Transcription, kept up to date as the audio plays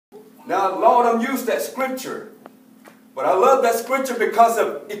Now, Lord, I'm used to that scripture. But I love that scripture because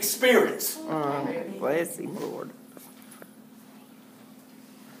of experience. Bless him, Lord.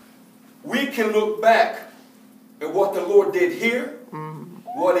 We can look back at what the Lord did here,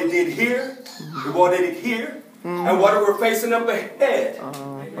 what He did here, and what He did here, and what we're facing up ahead.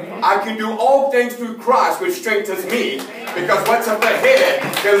 I can do all things through Christ, which strengthens me, because what's up ahead,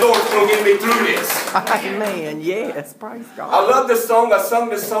 the Lord's going to get me through this. Amen. Yes, praise God. I love this song. I sung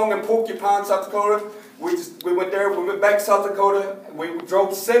this song in Porcupine, South Dakota. We went there. We went back to South Dakota. We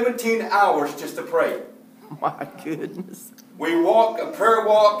drove 17 hours just to pray. My goodness. We walked a prayer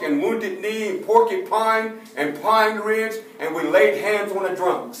walk and Wounded Knee and Porcupine and Pine Ridge, and we laid hands on the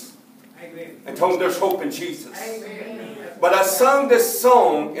drunks and told them there's hope in Jesus. Amen. But I sung this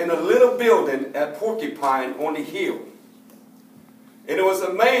song in a little building at Porcupine on the hill. And it was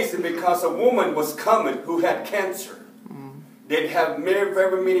amazing because a woman was coming who had cancer. Didn't have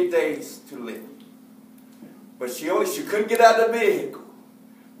very many days to live. But she couldn't get out of the vehicle.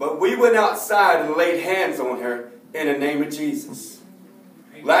 But we went outside and laid hands on her in the name of Jesus.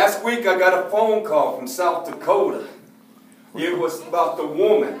 Last week I got a phone call from South Dakota. It was about the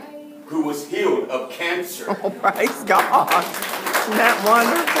woman who was healed of cancer. Oh, praise God. Isn't that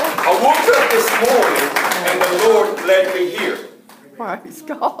wonderful? I woke up this morning and the Lord led me here. Praise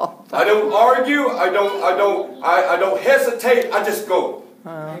God. I don't argue. I don't hesitate. I just go.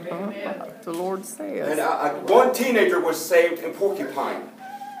 The Lord says. And one teenager was saved in Porcupine.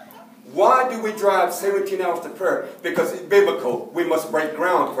 Why do we drive 17 hours to prayer? Because it's biblical. We must break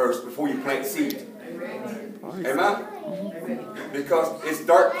ground first before you plant seed. Amen? Because it's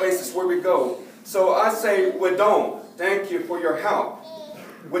dark places where we go. So I say, Wadon, thank you for your help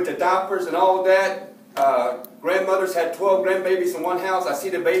with the diapers and all that. Grandmothers had 12 grandbabies in one house. I see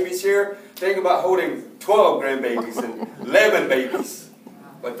the babies here. Think about holding 12 grandbabies and 11 babies.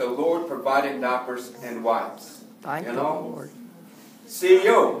 But the Lord provided diapers and wipes. Thank you, Lord. See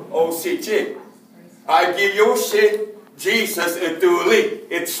yo, OCG. I give you shit, Jesus and Thuli.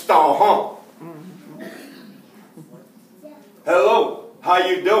 It's star. Hello, how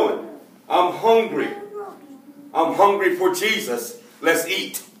you doing? I'm hungry. I'm hungry for Jesus. Let's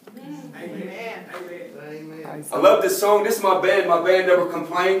eat. Amen. I love this song. This is my band. My band never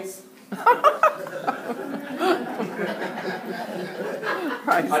complains.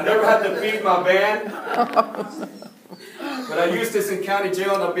 I never had to feed my band. But I used this in county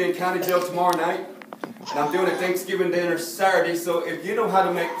jail, and I'll be in county jail tomorrow night. And I'm doing a Thanksgiving dinner Saturday. So if you know how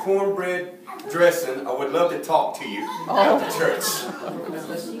to make cornbread dressing, I would love to talk to you after church.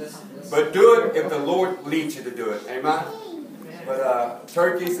 But do it if the Lord leads you to do it. Amen? But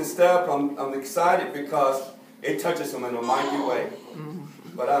turkeys and stuff, I'm excited because it touches them in a mighty way.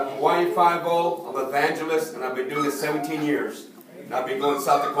 But I'm Hawaiian 5-0, I'm an evangelist, and I've been doing this 17 years. And I've been going to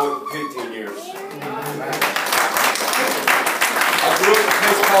South Dakota for 15 years. I grew up in a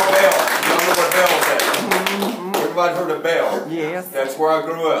place called Bell. You don't know where Bell's at. Everybody heard of Bell? Yes. That's where I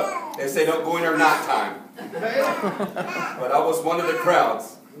grew up. They say don't go in there nighttime. But I was one of the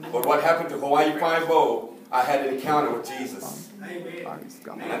crowds. But what happened to Hawaii 5-0, I had an encounter with Jesus.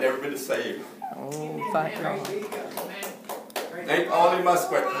 And I've never been saved. Oh, thank God. Thank Ollie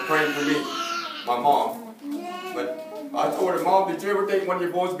Muskrat for praying for me, my mom. But I told her, Mom, did you ever think one of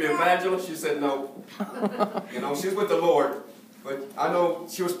your boys would be an evangelist? She said no. You know, she's with the Lord. But I know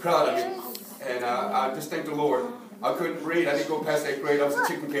she was proud of me. And I just thank the Lord. I couldn't read. I didn't go past 8th grade. I was a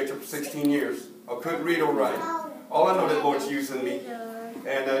chicken catcher for 16 years. I couldn't read or write. All I know that the Lord's using me.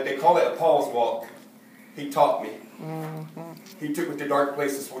 And they call it a Paul's walk. He taught me. He took me to dark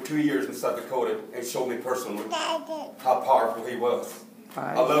places for 2 years in South Dakota and showed me personally how powerful he was.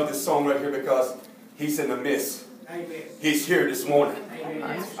 I love this song right here because he's in the midst. He's here this morning.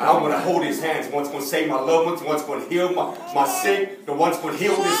 I want to hold his hands. One's going to save my loved ones. One's going to heal my sick. The one's going to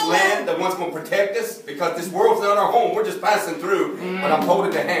heal this land. The one's going to protect us because this world's not our home. We're just passing through. But I'm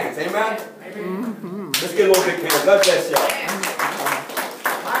holding the hands. Amen? Let's get a little big hand. God bless y'all.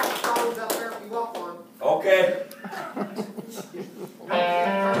 Okay.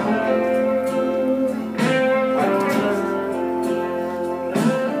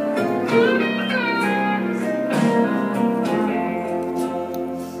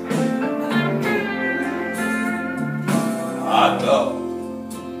 I thought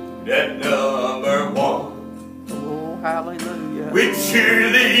that number one would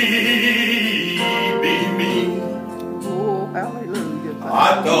surely be me. Oh, hallelujah. I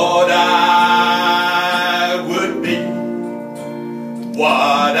thought I would be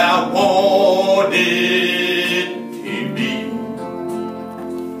what I wanted to be.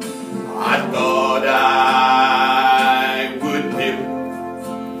 I thought I would live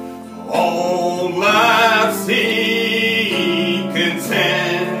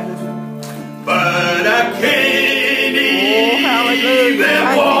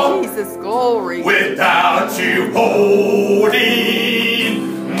holding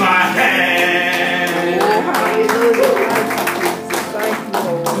my hand. Oh, hallelujah. Thank you,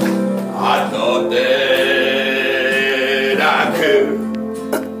 Lord. I thought that I could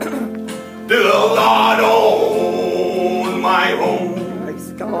do a lot on my own. Praise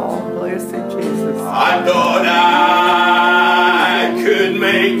God. Bless you, Jesus. I thought I could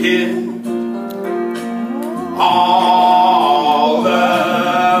make it all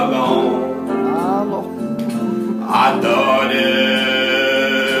alone. I thought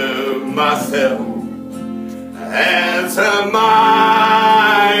of myself as a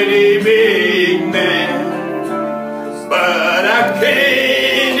mighty big man, but I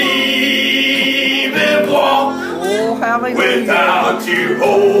can't even walk without you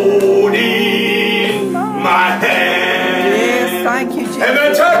holding my hand. Yes, thank you, Jesus.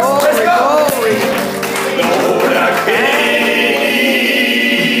 Amen, church. Let's go. Glory. Lord, I can't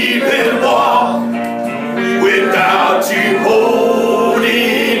even walk without you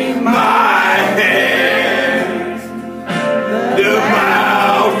holding my hand. The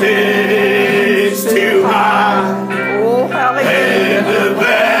mountain's too high, Oh, hallelujah. and the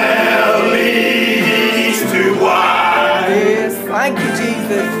valley's too wide. Yes, thank you,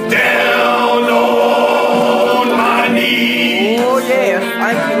 Jesus. Down on my knees, Oh, yes,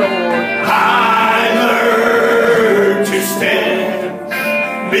 thank you, Lord. I learned to stand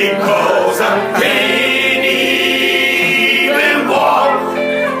because I can't even walk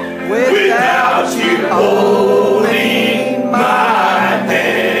without you holding my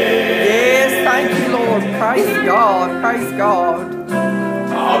hand. Yes, thank you, Lord. Praise God. Praise God.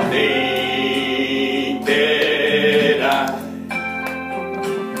 I'll think that I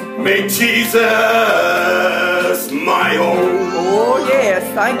make Jesus my own. Oh, yes,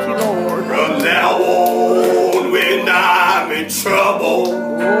 thank you, Lord. From now on, when I'm in trouble,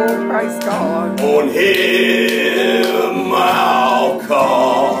 Oh, praise God. on Him I'll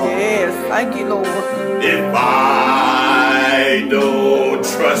call. Yes, thank you, Lord. If I don't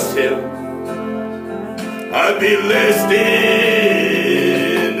trust Him, I'd be less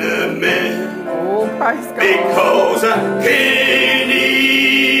than a man. Oh, praise God. Because I can't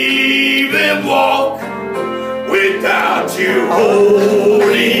even walk without you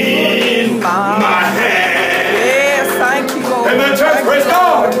holding my hand. Yes, thank you, Lord. Amen, church. Thank Praise you,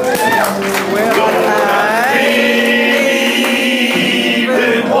 God. Well, Lord, I I can't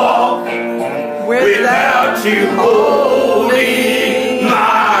even walk without you holding